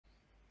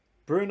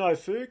Bruno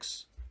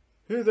Fuchs?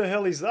 Who the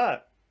hell is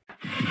that?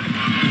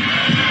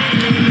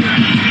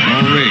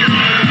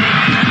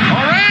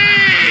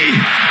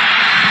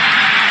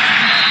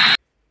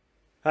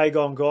 Hey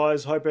going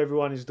guys, hope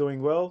everyone is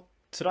doing well.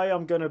 Today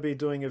I'm going to be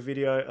doing a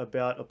video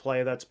about a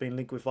player that's been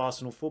linked with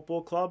Arsenal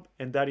Football Club,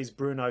 and that is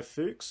Bruno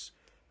Fuchs.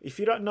 If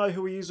you don't know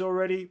who he is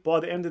already, by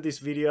the end of this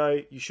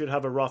video you should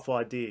have a rough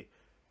idea.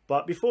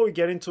 But before we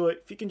get into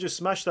it, if you can just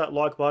smash that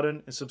like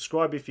button and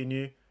subscribe if you're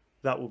new,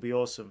 that will be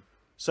awesome.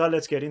 So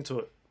let's get into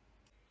it.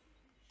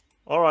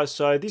 Alright,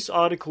 so this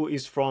article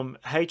is from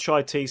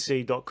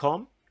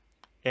hitc.com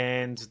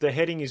and the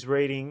heading is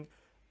reading,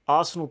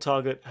 Arsenal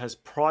target has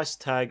price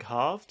tag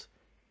halved,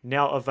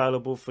 now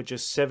available for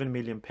just £7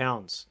 million.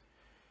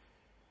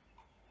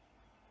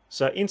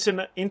 So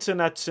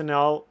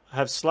International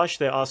have slashed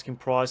their asking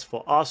price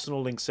for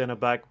Arsenal-linked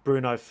centre-back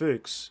Bruno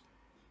Fuchs,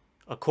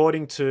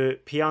 according to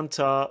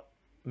Pianta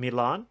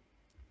Milan,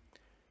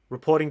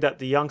 reporting that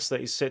the youngster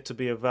is set to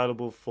be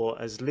available for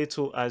as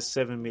little as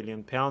 £7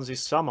 million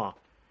this summer.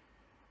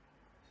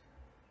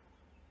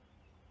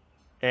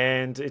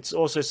 And it's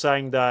also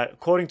saying that,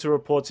 according to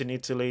reports in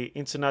Italy,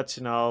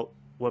 International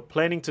were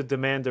planning to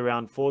demand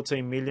around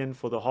 14 million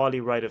for the highly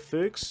rated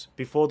Fuchs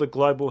before the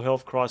global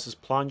health crisis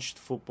plunged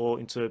football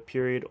into a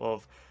period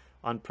of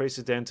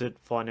unprecedented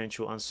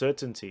financial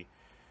uncertainty.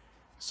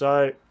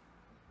 So,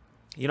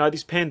 you know,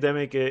 this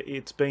pandemic,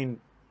 it's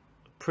been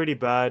pretty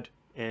bad,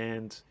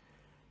 and,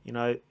 you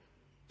know,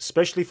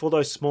 especially for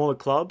those smaller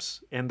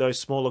clubs and those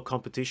smaller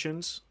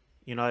competitions,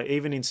 you know,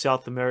 even in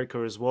South America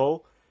as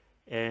well.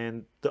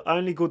 And the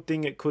only good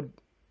thing it could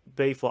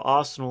be for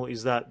Arsenal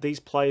is that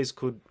these players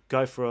could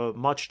go for a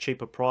much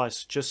cheaper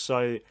price just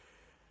so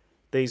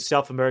these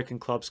South American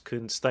clubs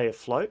can stay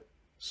afloat.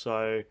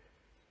 So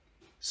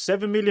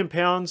 £7 million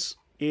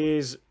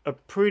is a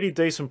pretty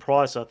decent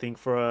price, I think,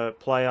 for a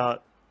player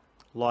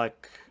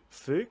like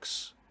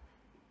Fuchs.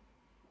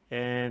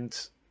 And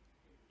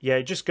yeah,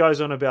 it just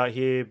goes on about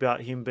here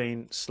about him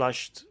being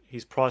slashed,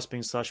 his price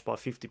being slashed by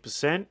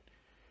 50%.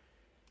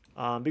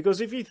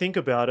 Because if you think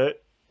about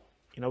it,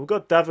 you know, we've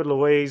got David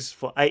Luiz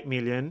for 8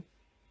 million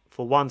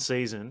for one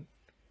season.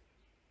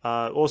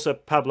 Also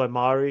Pablo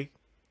Mari,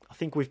 I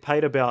think we've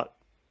paid about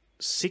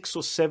 6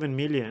 or 7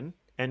 million,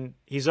 and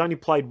he's only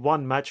played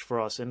one match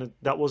for us, and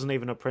that wasn't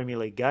even a Premier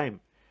League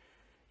game.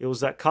 It was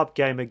that cup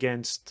game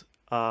against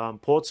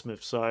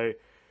Portsmouth. So,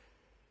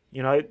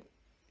 you know,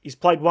 he's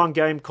played one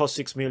game, cost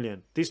 6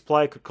 million. This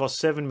player could cost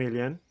 7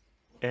 million,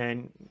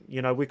 and,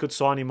 you know, we could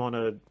sign him on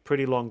a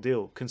pretty long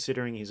deal,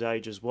 considering his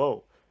age as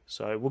well.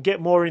 So we'll get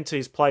more into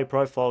his play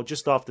profile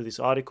just after this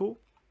article.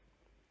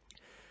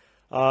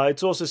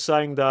 It's also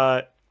saying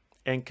that,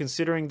 and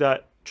considering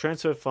that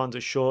transfer funds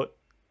are short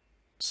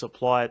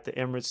supply at the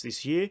Emirates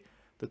this year,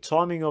 the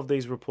timing of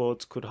these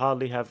reports could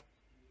hardly have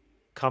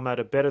come at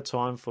a better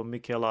time for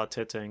Mikel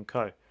Arteta and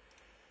co.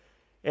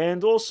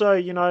 And also,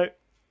 you know,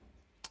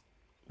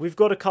 we've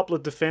got a couple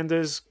of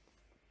defenders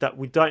that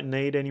we don't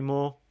need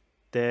anymore.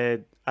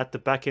 They're at the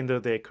back end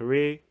of their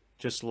career,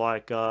 just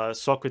like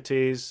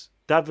Socrates,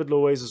 David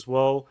Luiz as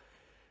well.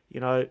 You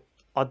know,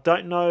 I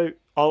don't know.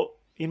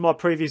 In my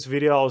previous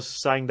video, I was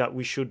saying that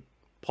we should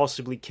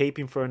possibly keep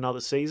him for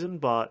another season.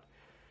 But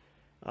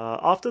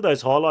after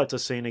those highlights I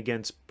seen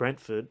against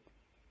Brentford,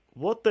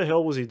 what the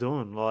hell was he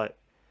doing? Like,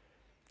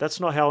 that's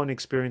not how an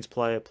experienced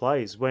player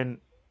plays. When,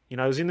 you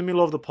know, he was in the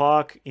middle of the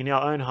park in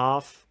our own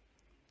half,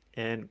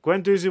 and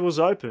Guendouzi was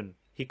open.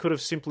 He could have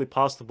simply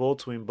passed the ball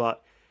to him,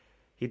 but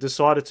he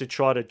decided to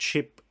try to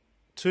chip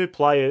two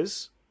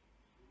players.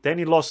 Then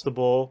he lost the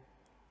ball.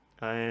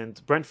 And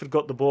Brentford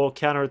got the ball,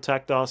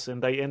 counter-attacked us,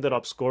 and they ended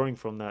up scoring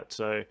from that.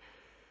 So,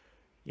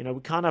 you know,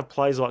 we can't have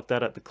plays like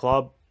that at the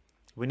club.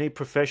 We need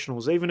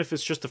professionals. Even if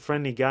it's just a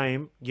friendly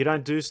game, you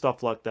don't do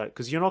stuff like that,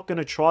 because you're not going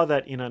to try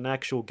that in an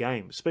actual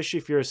game, especially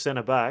if you're a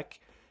centre-back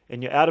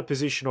and you're out of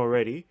position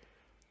already,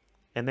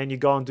 and then you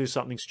go and do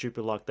something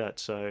stupid like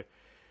that. So,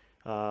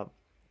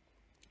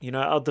 you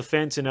know, our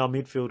defence and our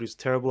midfield is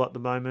terrible at the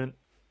moment.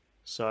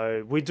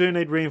 So we do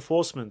need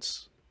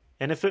reinforcements.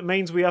 And if it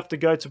means we have to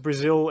go to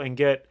Brazil and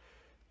get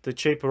the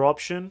cheaper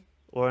option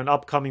or an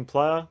upcoming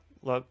player,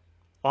 like,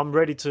 I'm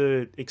ready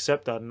to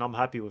accept that, and I'm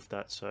happy with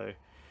that. So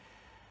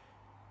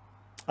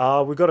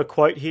we've got a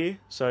quote here.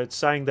 So it's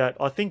saying that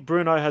I think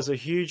Bruno has a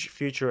huge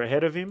future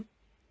ahead of him.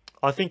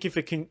 I think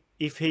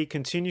if he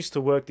continues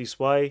to work this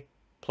way,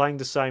 playing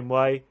the same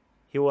way,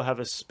 he will have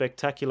a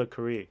spectacular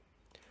career.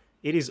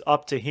 It is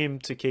up to him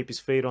to keep his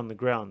feet on the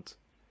ground.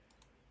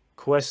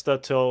 Cuesta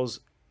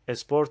tells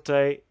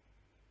Esporte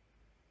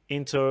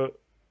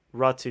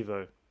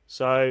Interrativo.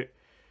 So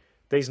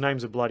these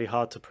names are bloody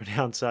hard to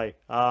pronounce, eh?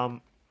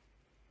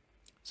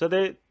 So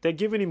they're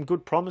giving him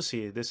good promise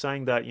here. They're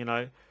saying that, you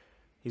know,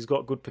 he's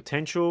got good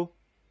potential.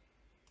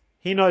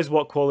 He knows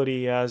what quality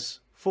he has.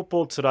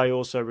 Football today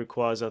also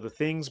requires other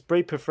things.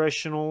 Be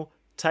professional,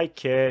 take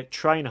care,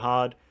 train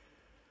hard.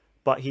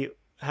 But he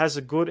has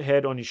a good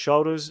head on his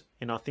shoulders,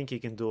 and I think he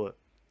can do it.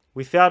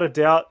 Without a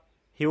doubt,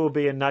 he will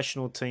be a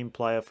national team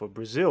player for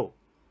Brazil.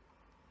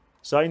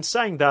 So in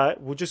saying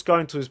that, we'll just go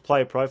into his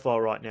player profile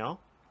right now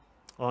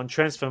on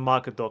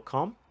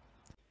transfermarket.com.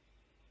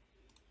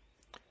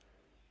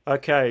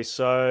 Okay,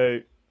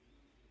 so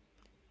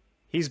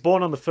he's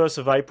born on the 1st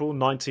of April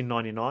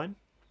 1999.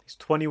 He's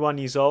 21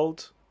 years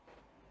old.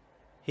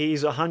 He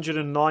is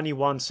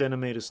 191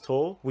 centimeters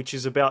tall, which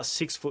is about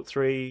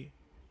 6'3"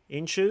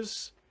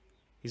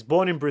 He's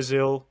born in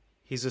Brazil.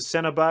 He's a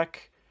centre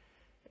back.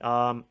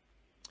 I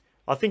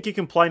think he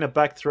can play in a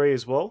back three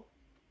as well.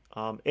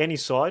 Any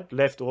side,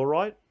 left or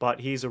right, but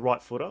he's a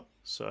right footer.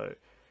 So,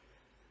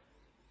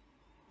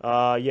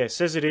 yeah,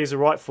 says it is a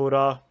right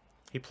footer.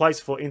 He plays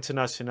for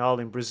Internacional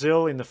in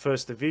Brazil in the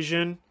first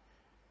division.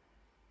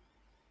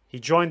 He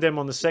joined them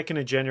on the 2nd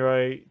of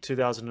January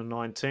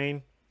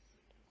 2019.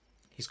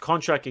 His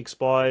contract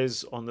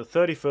expires on the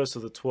 31st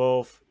of the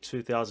 12th,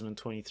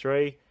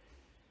 2023.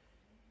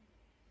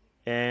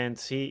 And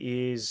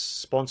he is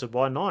sponsored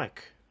by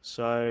Nike.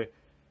 So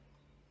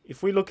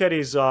if we look at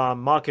his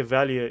market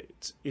value,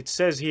 it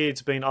says here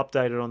it's been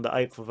updated on the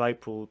 8th of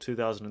April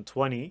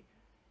 2020.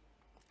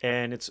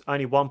 And it's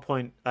only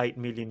 1.8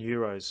 million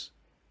euros.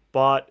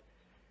 But,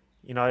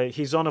 you know,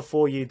 he's on a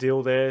 4-year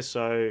deal there.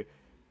 So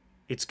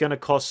it's going to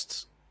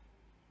cost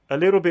a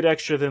little bit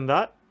extra than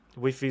that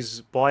with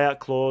his buyout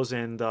clause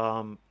and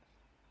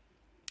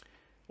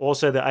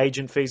also the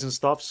agent fees and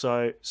stuff.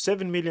 So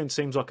 7 million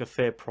seems like a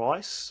fair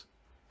price.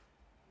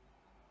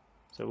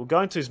 So we'll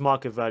go into his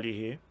market value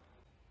here.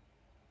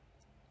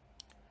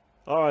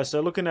 Alright,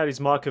 so looking at his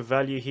market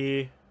value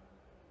here,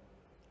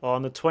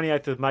 on the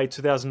 28th of May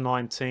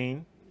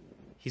 2019,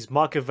 his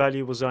market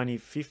value was only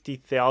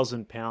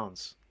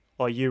 £50,000.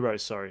 Or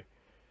euros, sorry.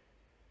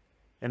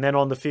 And then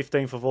on the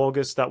 15th of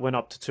August, that went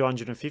up to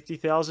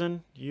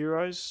 250,000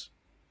 euros.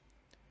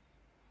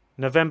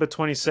 November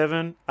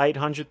 27,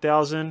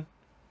 800,000.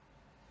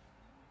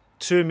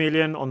 2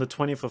 million on the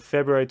 20th of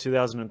February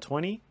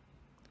 2020.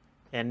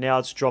 And now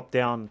it's dropped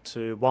down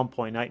to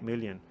 1.8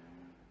 million.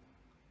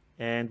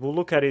 And we'll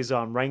look at his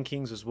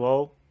rankings as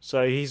well.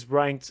 So he's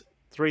ranked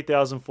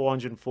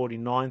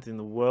 3,449th in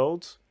the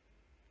world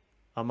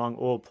among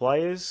all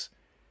players.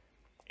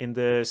 In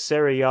the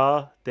Serie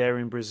A, there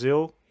in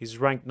Brazil, he's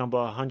ranked number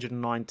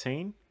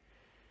 119.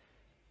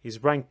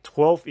 He's ranked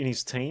 12th in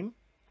his team.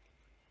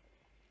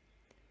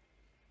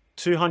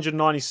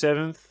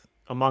 297th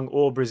among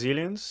all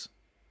Brazilians.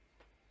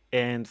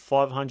 And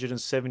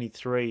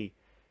 573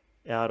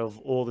 out of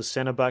all the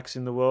centre backs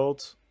in the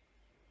world.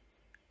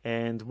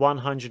 And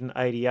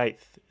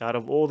 188th out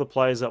of all the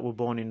players that were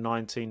born in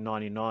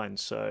 1999.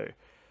 So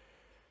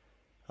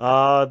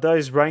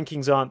those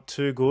rankings aren't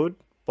too good.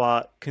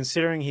 But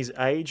considering his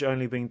age,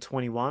 only being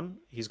 21,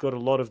 he's got a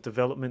lot of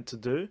development to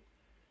do.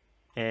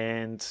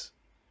 And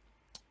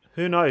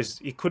who knows?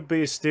 It could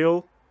be a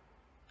steal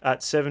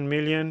at 7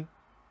 million.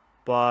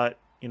 But,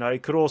 you know,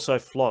 it could also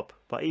flop.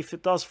 But if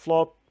it does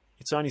flop,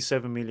 it's only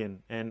 7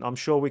 million. And I'm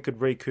sure we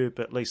could recoup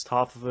at least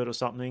half of it or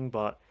something.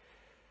 But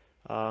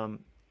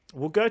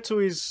we'll go to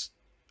his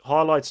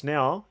highlights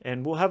now.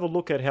 And we'll have a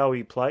look at how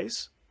he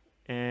plays.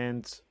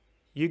 And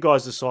you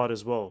guys decide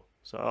as well.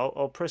 So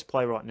I'll press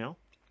play right now.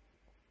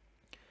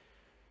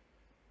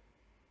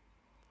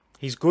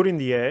 He's good in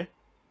the air.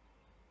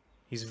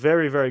 He's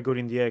very, very good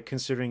in the air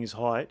considering his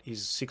height.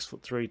 He's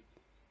 6'3".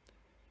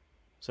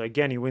 So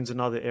again, he wins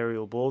another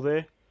aerial ball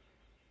there.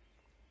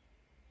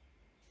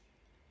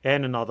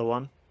 And another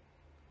one.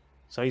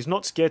 So he's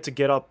not scared to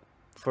get up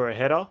for a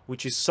header,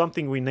 which is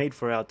something we need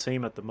for our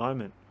team at the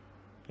moment.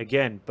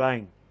 Again,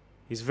 bang.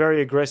 He's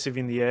very aggressive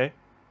in the air.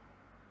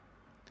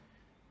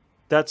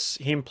 That's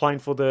him playing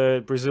for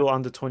the Brazil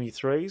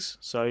under-23s.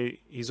 So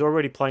he's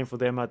already playing for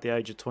them at the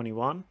age of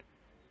 21.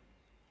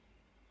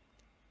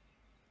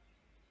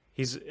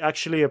 He's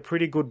actually a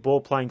pretty good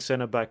ball-playing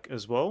centre-back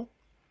as well.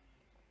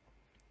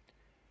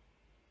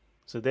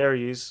 So there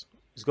he is.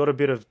 He's got a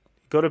bit of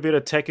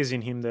techers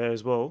in him there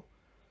as well.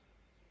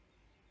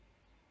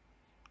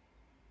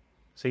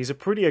 So he's a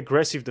pretty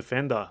aggressive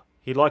defender.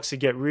 He likes to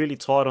get really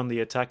tight on the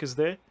attackers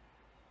there.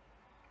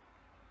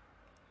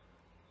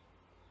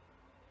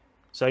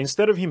 So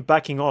instead of him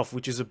backing off,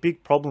 which is a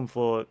big problem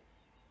for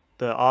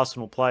the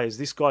Arsenal players,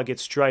 this guy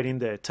gets straight in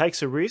there.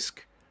 Takes a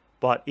risk,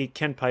 but it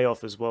can pay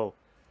off as well.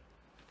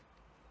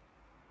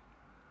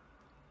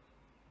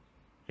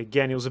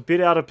 Again, he was a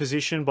bit out of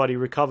position, but he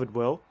recovered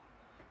well.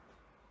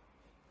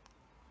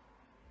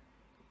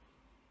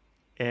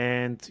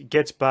 And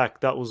gets back.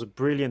 That was a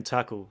brilliant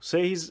tackle.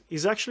 See,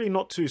 he's actually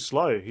not too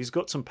slow. He's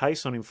got some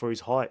pace on him for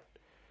his height.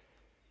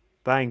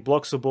 Bang,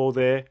 blocks the ball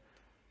there.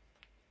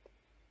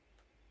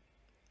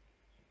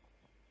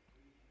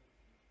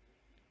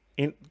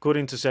 Good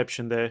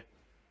interception there.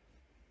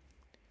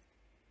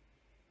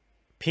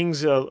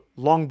 Pings a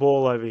long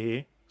ball over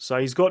here. So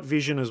he's got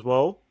vision as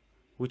well,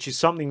 which is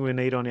something we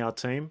need on our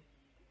team.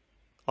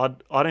 I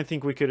don't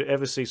think we could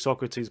ever see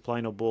Socrates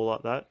playing a ball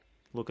like that.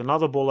 Look,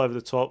 another ball over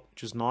the top,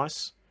 which is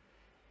nice.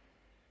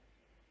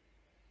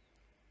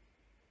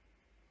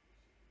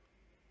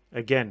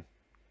 Again,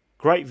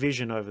 great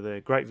vision over there.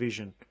 Great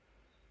vision.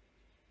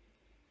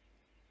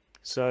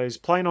 So he's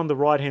playing on the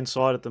right-hand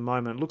side at the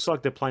moment. Looks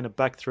like they're playing a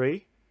back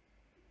three.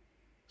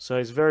 So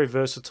he's very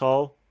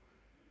versatile.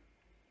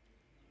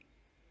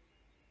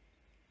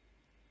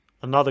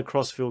 Another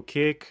crossfield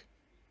kick.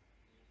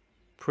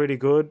 Pretty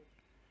good.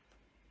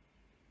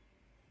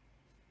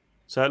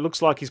 So it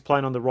looks like he's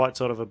playing on the right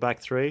side of a back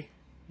three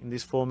in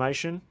this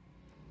formation.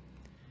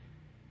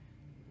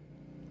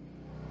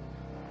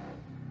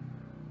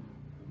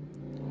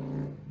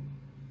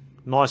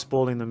 Nice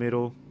ball in the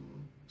middle.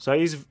 So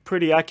he's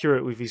pretty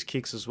accurate with his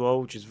kicks as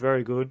well, which is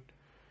very good.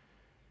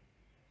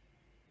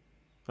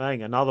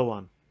 Bang, another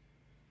one.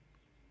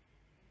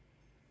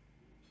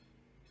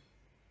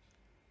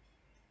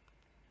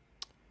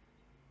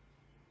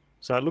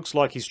 So it looks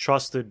like he's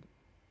trusted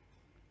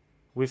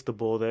with the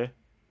ball there.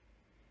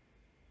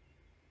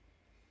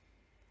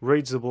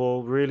 Reads the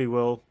ball really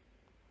well.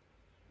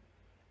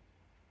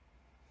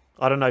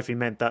 I don't know if he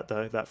meant that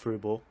though, that through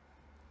ball.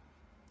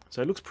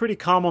 So it looks pretty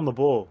calm on the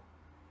ball.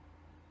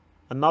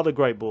 Another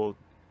great ball.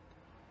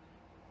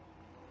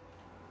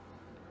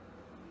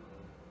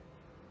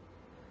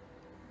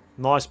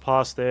 Nice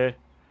pass there.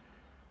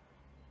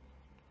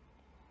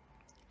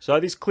 So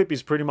this clip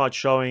is pretty much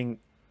showing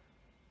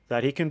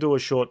that he can do a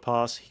short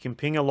pass. He can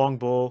ping a long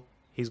ball.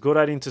 He's good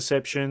at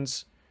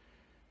interceptions.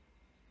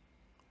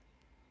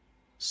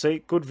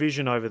 See, good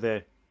vision over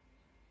there.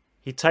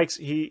 He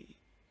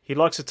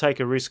likes to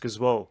take a risk as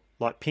well,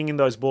 like pinging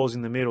those balls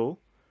in the middle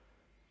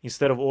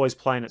instead of always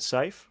playing it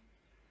safe.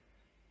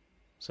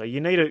 So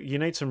you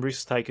need some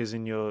risk takers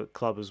in your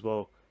club as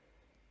well.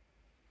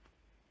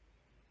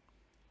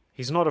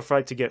 He's not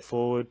afraid to get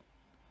forward.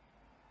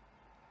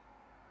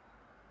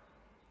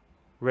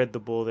 Read the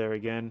ball there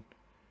again.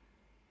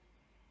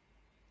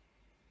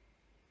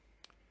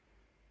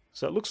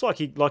 So it looks like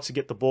he likes to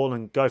get the ball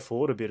and go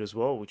forward a bit as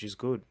well, which is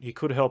good. He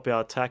could help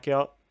our attack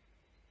out.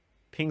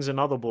 Pings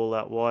another ball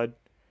out wide.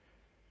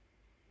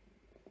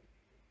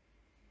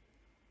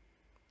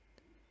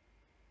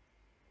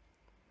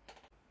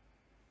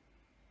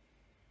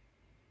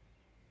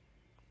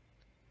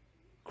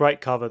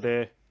 Great cover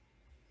there.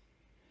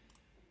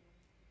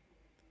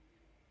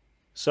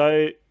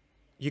 So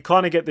you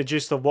kind of get the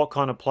gist of what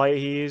kind of player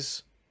he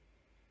is.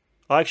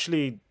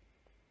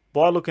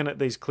 By looking at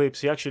these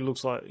clips, he actually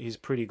looks like he's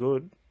pretty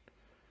good.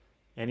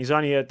 And he's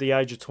only at the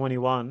age of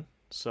 21.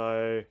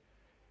 So,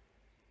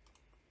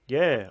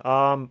 yeah.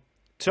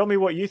 Tell me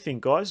what you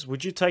think, guys.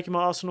 Would you take him at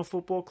Arsenal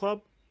Football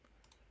Club?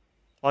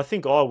 I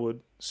think I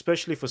would,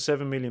 especially for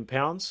 £7 million.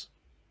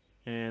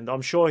 And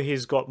I'm sure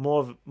he's got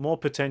more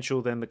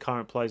potential than the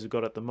current players we've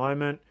got at the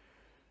moment.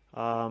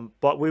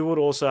 But we would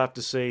also have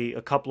to see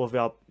a couple of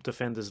our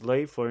defenders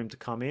leave for him to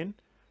come in.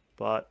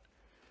 But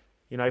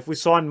you know, if we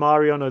sign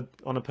Mari on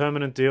a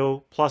permanent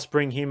deal, plus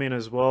bring him in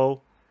as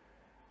well,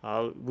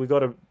 we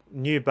got a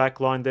new back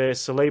line there.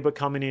 Saliba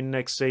coming in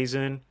next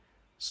season,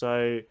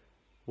 so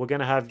we're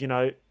going to have, you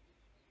know,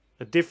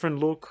 a different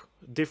look,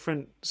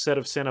 different set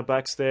of centre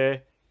backs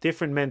there,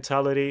 different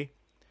mentality,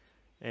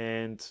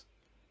 and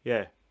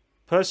yeah,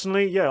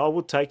 personally, yeah, I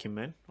would take him,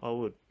 man. I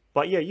would.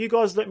 But yeah, you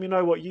guys let me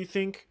know what you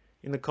think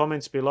in the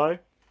comments below,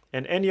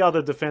 and any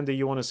other defender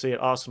you want to see at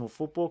Arsenal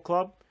Football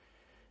Club.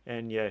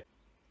 And yeah,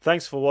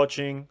 thanks for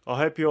watching. I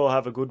hope you all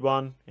have a good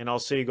one, and I'll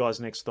see you guys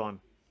next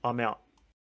time. I'm out.